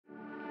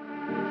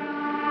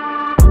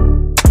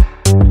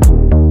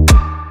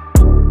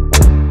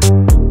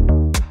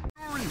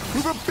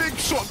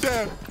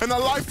and a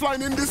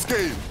lifeline in this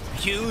game.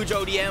 Huge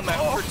ODM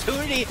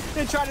opportunity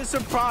to try to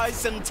surprise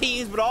some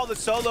teams, but all the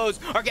solos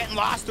are getting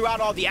lost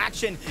throughout all the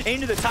action.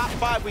 Into the top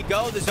 5 we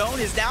go. The zone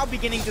is now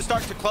beginning to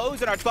start to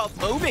close and our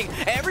 12th moving.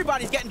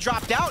 Everybody's getting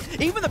dropped out.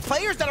 Even the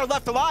players that are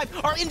left alive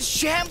are in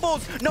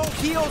shambles. No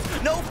heals,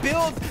 no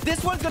builds.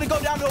 This one's going to go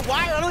down to a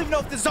wire. I don't even know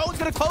if the zone's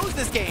going to close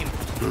this game.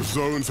 The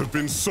zones have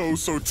been so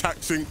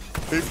taxing.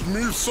 They've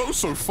moved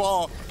so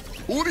far.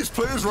 All these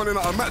players running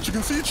out of match. You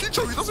can see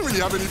Chicho, he doesn't really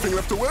have anything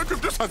left to work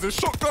with, just has his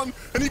shotgun,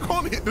 and he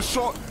can't hit the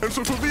shot. And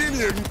so for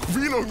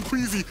Vino and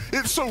Queasy,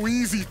 it's so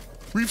easy.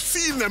 We've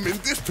seen them in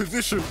this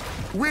position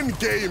win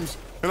games.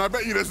 And I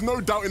bet you there's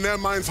no doubt in their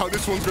minds how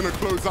this one's going to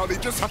close out. They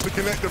just have to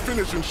connect the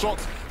finishing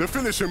shots, the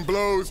finishing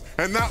blows,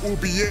 and that will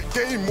be it.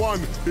 Game 1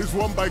 is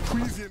won by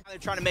Queasy. They're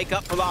trying to make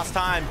up for lost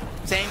time.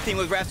 Same thing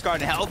with Refsguard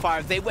and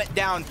Hellfire. They went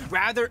down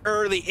rather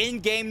early in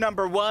game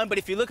number 1, but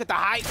if you look at the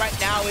height right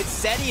now, it's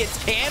Seti,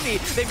 it's Cammy.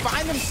 They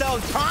find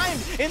themselves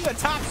primed in the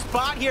top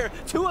spot here.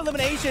 2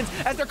 eliminations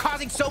as they're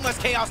causing so much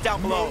chaos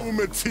down below. No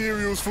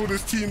materials for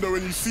this team though,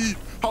 and you see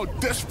how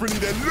desperately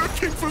they're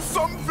looking for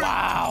something.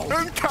 Wow.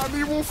 And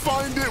Cammy will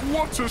find it.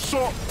 What a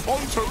shot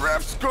onto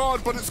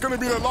Refsguard, but it's going to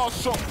be the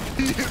last shot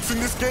he hits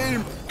in this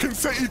game. Can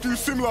Seti do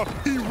similar?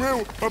 He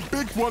will. A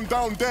big one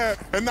down there.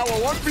 And now a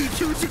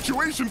 1v2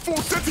 situation for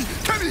Seti.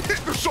 Can he hit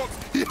the shots?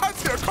 He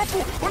has hit a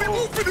couple, but he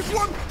won't finish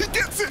one. He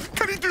gets it.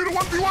 Can he do the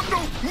 1v1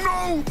 though?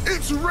 No,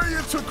 it's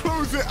Raya to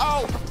close it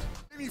out.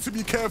 Need to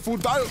be careful.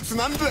 Diox and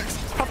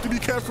Andlex have to be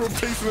careful of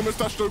chasing the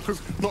mustache though,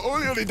 because not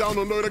only are they down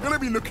on low, they're going to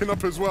be looking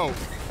up as well.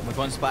 With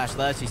one splash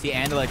less, you see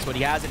Andlex, what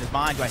he has in his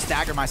mind. Do I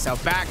stagger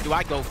myself back? Do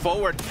I go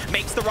forward?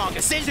 Makes the wrong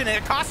decision, and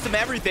it costs him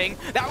everything.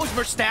 That was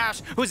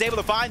Mustache who was able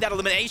to find that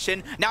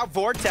elimination. Now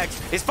Vortex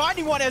is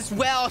finding one as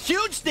well.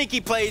 Huge sneaky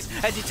plays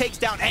as he takes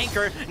down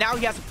Anchor. Now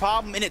he has a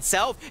problem in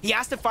itself. He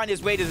has to find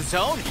his way to the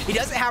zone. He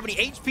doesn't have any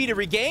HP to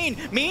regain.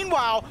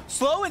 Meanwhile,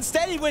 Slow and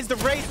Steady wins the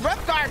race.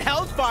 Refguard and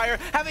Hellfire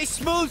have a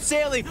smooth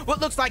sailing what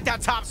looks like that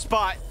top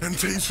spot. And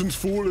Tason's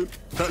fallen.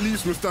 That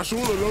leaves Mustache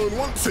all alone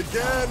once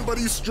again, but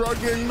he's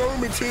struggling. No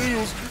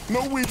materials,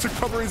 no way to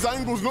cover his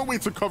angles, no way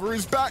to cover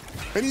his back,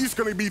 and he's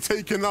going to be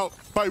taken out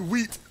by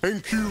Wheat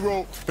and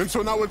Q-Roll. And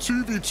so now a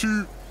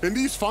 2v2 in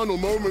these final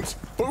moments.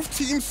 Both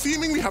teams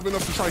seemingly have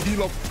enough to try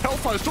heal off.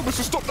 Hellfire's job is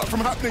to stop that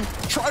from happening.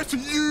 Tries to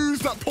use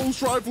that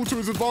pulse rifle to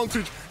his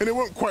advantage, and it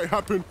won't quite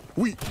happen.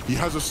 Wheat, he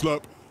has a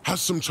slurp,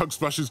 has some chug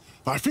splashes,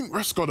 but I think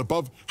Refsguard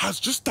above has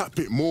just that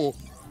bit more.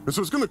 And so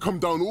it's going to come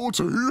down all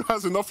to who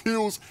has enough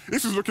heals.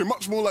 This is looking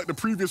much more like the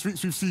previous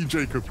weeks we've seen,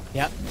 Jacob.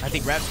 Yep, I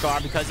think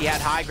Refsguard, because he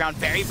had high ground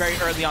very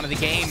early on in the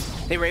game,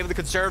 they were able to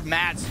conserve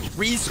Matt's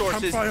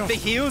resources, the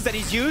heals that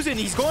he's using.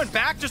 He's going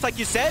back, just like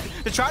you said,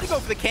 to try to go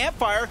for the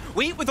campfire.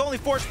 Wheat with only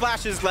 4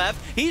 splashes left.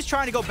 He's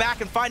trying to go back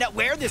and find out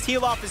where this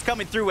heal off is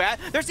coming through at.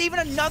 There's even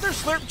another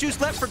slurp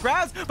juice left for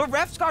grabs, but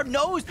Refsguard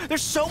knows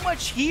there's so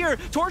much here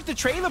towards the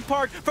trailer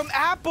park from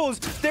apples.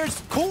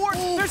 There's corn.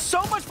 There's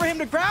so much for him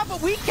to grab,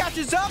 but Wheat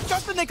catches up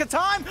just in the nick of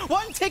time.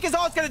 1 tick is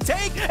all it's going to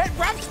take, and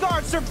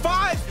Refsguard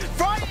survives.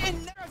 Right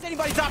in there as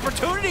anybody's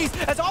opportunities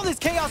as all this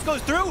chaos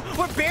goes through.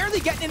 We're barely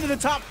getting into the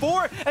top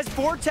 4 as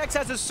Vortex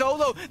has a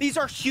solo. These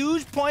are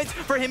huge points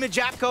for him and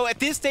Japko at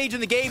this stage in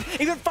the game.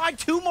 He can find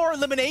 2 more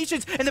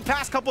eliminations in the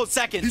past couple of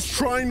seconds. He's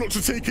trying not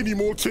to take any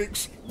more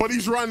ticks, but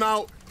he's run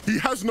out. He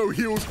has no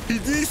heals. He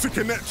needs to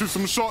connect to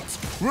some shots.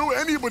 Will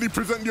anybody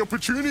present the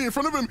opportunity in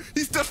front of him?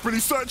 He's desperately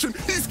searching.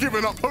 He's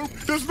given up hope.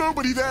 There's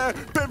nobody there.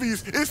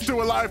 Bevies is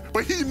still alive,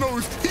 but he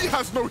knows he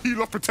has no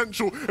heal-off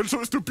potential. And so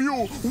it's the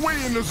Buell way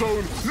in the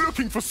zone,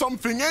 looking for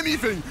something,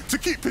 anything, to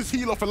keep his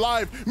heal-off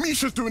alive.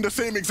 Misha's doing the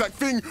same exact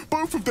thing.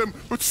 Both of them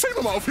with the same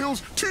amount of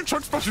heals, 2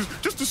 chug splashes,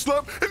 just a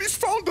slurp, and he's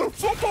found the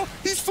flopper.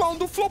 He's found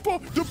the flopper.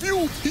 The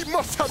Buell, he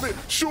must have it.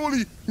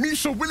 Surely,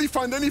 Misha, will he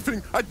find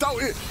anything? I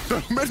doubt it.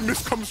 The med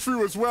miss comes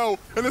through as well.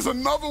 And there's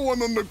another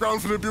one on the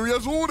ground for the Buell. He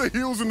has all the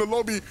heals in the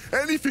lobby,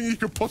 anything he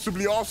could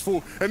possibly ask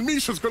for. And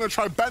Misha's going to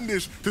try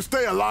bandage to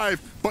stay alive,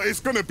 but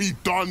it's going to be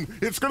done.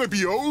 It's going to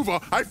be over.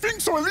 I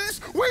think so, at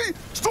least. Wait,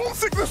 Storm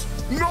Sickness.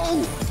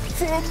 No,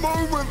 for a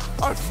moment,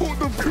 I thought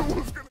the Buell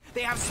was going to...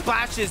 They have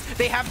splashes,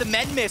 they have the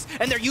med miss,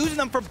 and they're using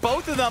them for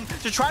both of them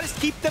to try to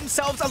keep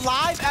themselves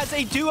alive as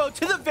a duo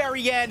to the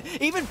very end,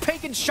 even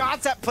taking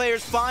shots at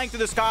players flying through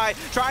the sky,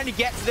 trying to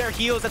get to their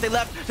heals that they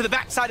left to the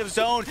backside of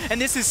zone. And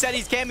this is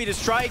Seti's Cammy to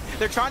strike.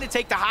 They're trying to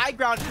take the high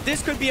ground.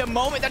 This could be a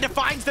moment that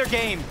defines their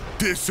game.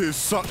 This is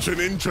such an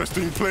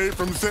interesting play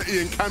from Seti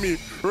and Cammy.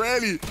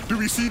 Rarely do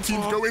we see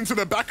teams go into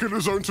the back of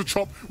the zone to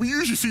chop. We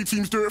usually see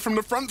teams do it from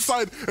the front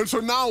side. And so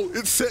now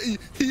it's Seti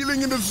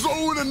healing in the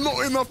zone and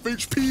not enough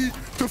HP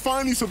to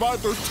finally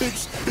survive those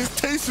ticks.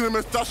 It's Tayson and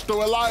Mustache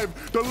though alive.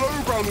 The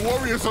low ground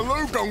warriors, the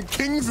low ground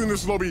kings in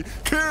this lobby,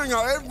 clearing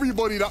out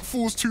everybody that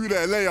falls to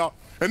their layer.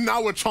 And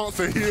now a chance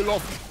to heal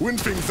off, win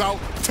things out.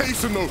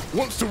 Tayson though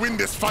wants to win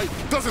this fight,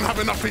 doesn't have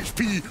enough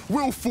HP,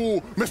 will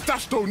fall.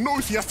 Mustache though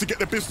knows he has to get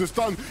the business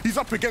done. He's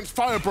up against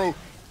Fire Bro,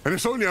 and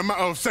it's only a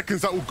matter of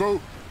seconds that will go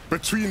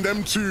between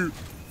them two.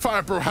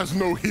 Firebro has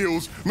no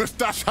heals.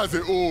 Mustache has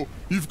it all.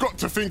 You've got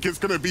to think it's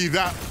going to be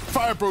that.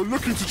 Firebro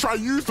looking to try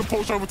use the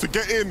pulse over to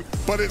get in,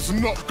 but it's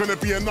not going to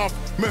be enough.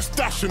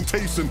 Mustache and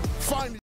Tayson finally